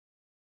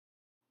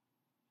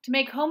To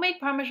make homemade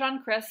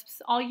Parmesan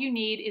crisps, all you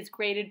need is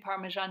grated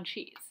Parmesan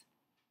cheese.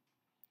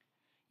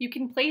 You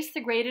can place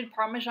the grated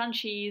Parmesan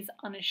cheese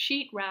on a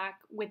sheet rack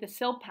with a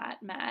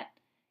silpat mat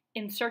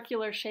in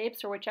circular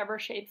shapes or whichever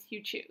shapes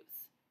you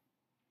choose.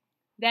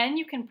 Then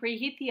you can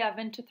preheat the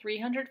oven to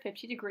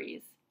 350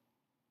 degrees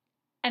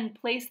and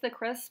place the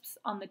crisps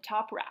on the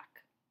top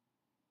rack.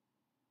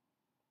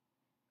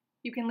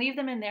 You can leave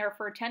them in there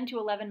for 10 to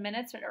 11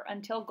 minutes or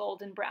until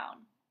golden brown.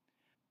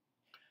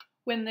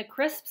 When the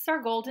crisps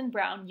are golden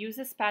brown, use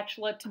a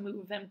spatula to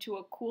move them to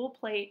a cool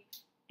plate,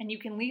 and you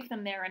can leave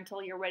them there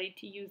until you're ready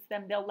to use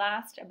them. They'll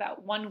last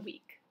about 1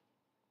 week.